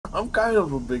I'm kind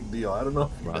of a big deal. I don't know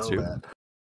if you know that.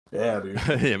 Yeah, dude.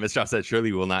 Yeah, Mr. Josh said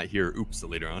surely we will not hear oops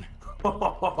later on.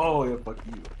 Oh, yeah, fuck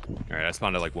you. Alright, I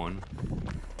spawned at like 1.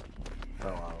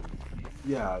 Oh,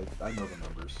 yeah, I know the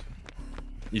numbers.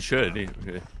 You should.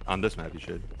 On this map, you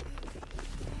should.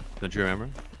 Don't you remember?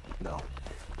 No.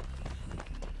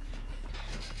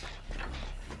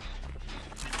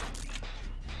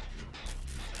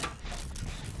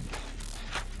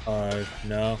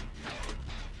 No.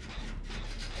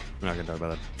 We're not gonna talk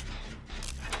about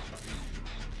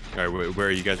that. Alright, where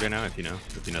are you guys right now? If you know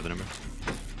the number.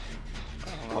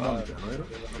 I'm on the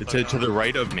generator. To the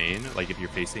right of main, like if you're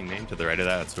facing main, to the right of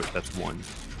that, that's 1.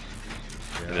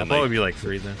 Yeah, and then, I'll probably be like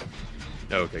 3 then.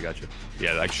 Oh, okay, gotcha.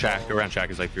 Yeah, like shack around shack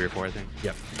is like 3 or 4, I think.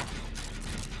 Yep.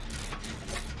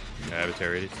 Yeah, I have a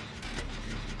terror radius.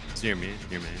 It's near me,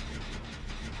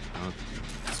 Oh,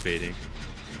 it's fading.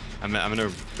 I'm gonna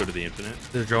go to the infinite.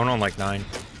 There's a drone on like 9.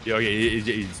 Oh yeah,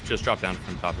 he's just dropped down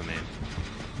from top of main.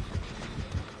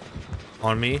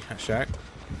 On me, at shack.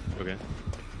 Okay.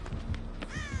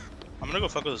 I'm gonna go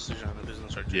fuck with the Speedrun if he's gonna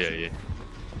start chasing.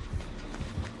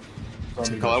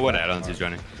 Yeah. Call out what add-ons he's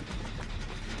running.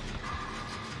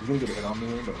 He's gonna get a hit on me,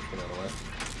 but I'll put that away.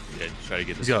 Yeah, try to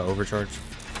get this. He's got overcharge.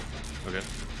 Okay.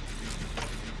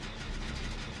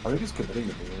 I think he's committing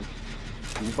to me.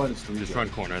 Can you find his 3? Just run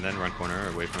corner, then run corner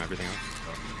away from everything else.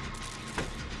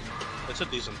 It's a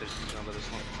decent distance now, but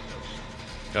it's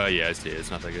not. Oh yeah, I see it.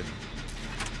 It's not that good.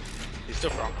 He's still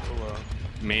front.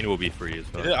 Main will be free as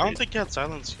well. I don't think he had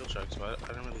silent skill checks, but I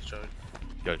didn't really check.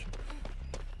 Gotcha.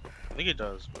 I think he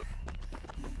does, but...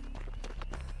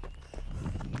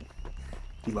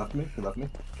 He left me?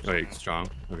 Oh, yeah, strong.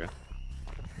 Okay.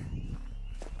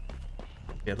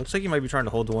 Yeah, it looks like he might be trying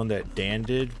to hold the one that Dan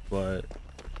did, but...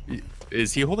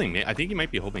 Is he holding main? I think he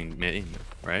might be holding main,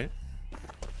 right?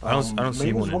 I don't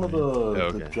see one. One of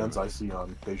the gens I see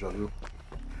on Deja Vu.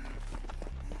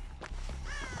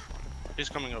 He's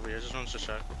coming over here, just wants to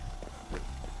check.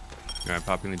 Alright,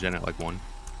 popping the gen at like 1.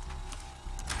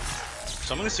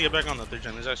 Someone needs to get back on the 3rd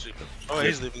gen. He's actually... Oh,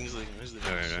 he's leaving.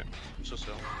 Alright. I'm so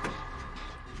slow.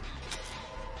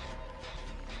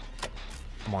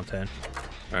 I'm on 10.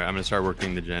 Alright, I'm gonna start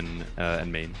working the gen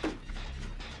and main.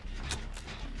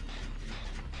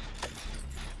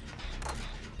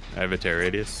 I have a terror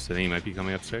radius. I think he might be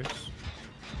coming upstairs.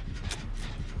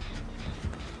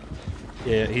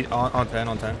 Yeah, he's on 10,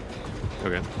 on 10.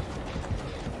 Okay. I'm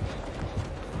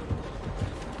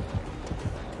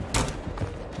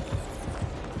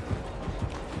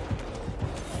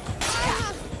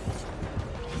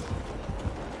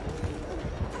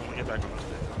gonna get back on this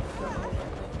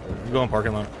thing. You go in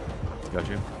parking lot. Got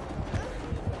you.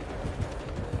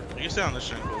 You can stay on this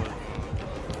shank.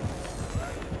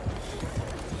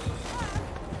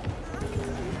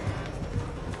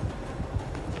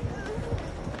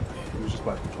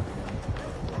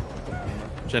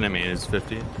 Gen and main is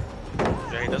 50.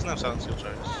 Yeah, he doesn't have silent skill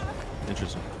checks.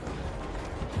 Interesting.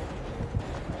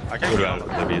 I can't What get about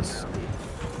Oblivious?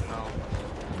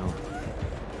 No.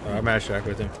 I'm at shack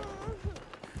with him.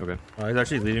 Okay. He's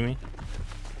actually leading me.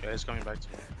 Yeah, he's coming back to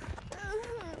me.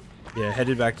 Yeah,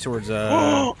 headed back towards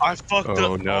I fucked up.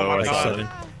 Oh no, oh my like God. 7.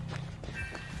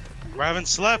 Raven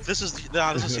slept. This is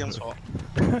CM's fault.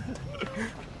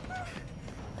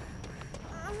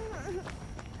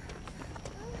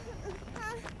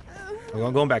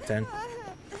 I'm going back 10.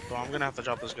 So I'm gonna have to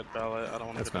drop this good pallet. I don't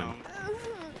want to go down.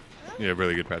 You have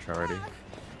really good pressure already.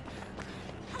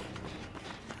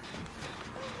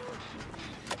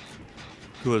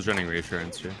 Kula's running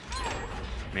reassurance too.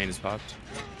 Main is popped.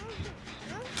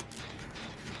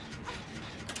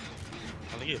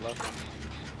 I think he left.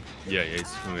 Yeah,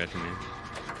 he's coming back to me.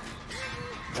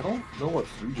 I don't know what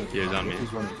 3 gen. Yeah, he's on me.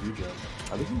 He's running 3 gen.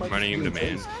 I think he might Running him to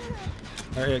main.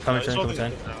 Alright, coming 10, coming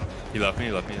 10. He left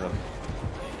me.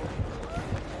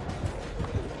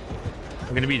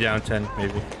 I'm gonna be down 10,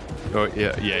 maybe. Oh,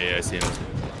 yeah, I see him.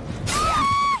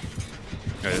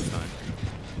 Alright, that's fine.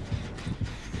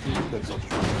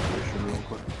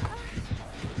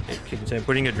 Keep 10.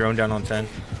 Putting a drone down on 10.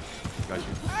 Got you.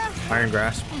 Iron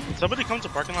grasp. Somebody come to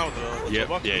parking lot with the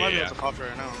toolbox. We might be able to pop it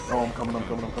right now. Oh, I'm coming.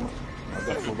 I've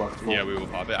got a toolbox. Yeah, we will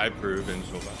pop it. I approve and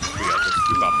toolbox. We got this.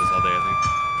 We pop this all day, I think.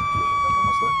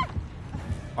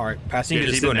 Alright, passing Yeah,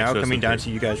 just gazebo sit next now, to us coming and down do to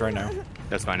you guys right now.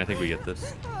 That's fine. I think we get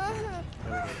this.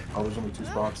 Oh, there's only 2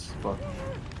 spots. Fuck.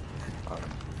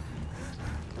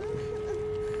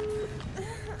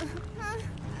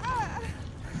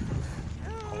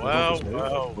 Wow.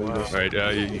 Alright,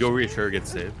 you go reassure, get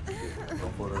saved.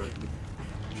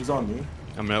 She's on me.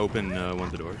 I'm gonna open one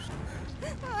of the doors.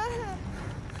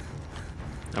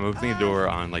 I'm opening the door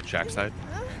on like shack side.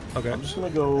 Okay. I'm just gonna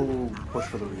go push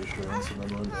for the reassurance, and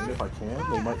then if I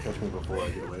can, they might catch me before I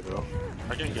get away though.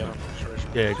 I can get him. Sure.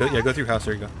 Yeah, go through house.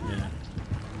 There you go. Yeah.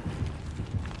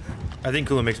 I think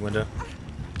Kula makes window.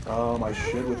 I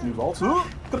should with new vaults. Ooh,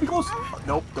 gonna be close.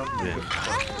 Nope. Don't. Yeah.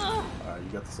 You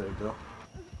got the save though.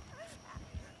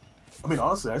 I mean,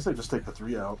 honestly, I say just take the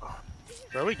 3 out.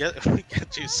 Bro, we get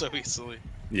you so easily.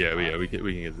 Yeah, we can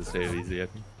get the save easy. I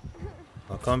think.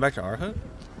 Coming back to our hut.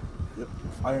 Yep.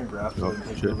 Iron graft. Oh,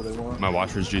 Take shit. whatever they want. My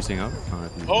washer's juicing up.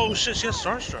 Oh shit, she has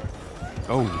Starstruck.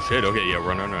 Oh shit. Okay, yeah,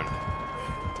 run.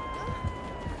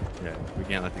 Yeah, we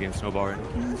can't let the game snowball right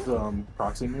now. He's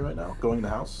proxying me right now. Going in the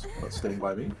house, but staying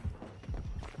by me.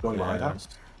 Going behind house.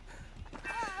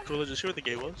 Cool, did you see where the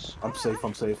gate was? I'm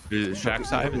safe. Is it Shack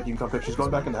side? You can come pick. She's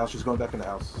going back in the house. She's going back in the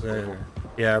house.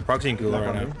 Yeah, proxying Kula Back right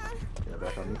on now. me. Yeah,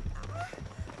 back on me.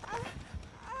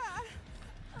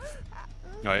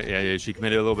 Oh, yeah, she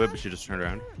committed a little bit, but she just turned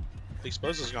around. The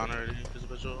expose is gone already.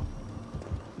 Visible.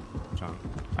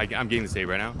 I'm getting the save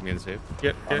right now. I'm getting the save.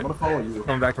 Yep. I'm gonna follow you.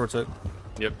 Coming back towards it.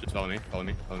 Yep, just follow me.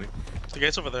 The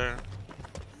gate's over there.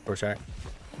 Or Shack.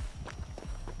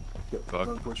 Yep. Fuck.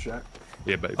 Going towards Shack.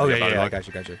 Yeah, but Oh yeah, yeah, I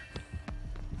body got you.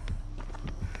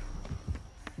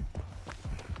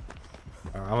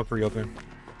 I'm up pre-open.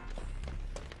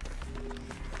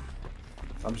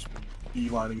 I'm just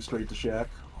beelining straight to Shack,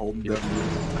 holding down.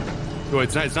 Oh,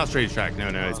 it's not straight track. No,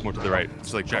 it's more to the right.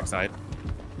 It's like track side.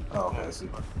 Oh, okay, I see.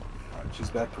 Alright,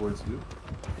 she's back towards you.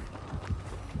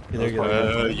 Yeah, there you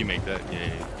go. You make that.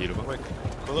 Yeah, beautiful. Wait,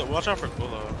 Kula, watch out for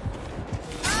Kula.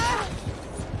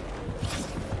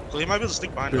 Kula, he might be able to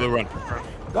sneak behind Kula, her. run.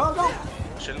 Go!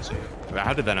 Shouldn't see it.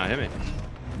 How did that not hit me?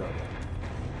 No.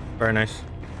 Very nice.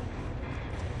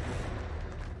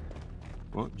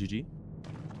 Well, GG.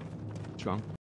 Strong.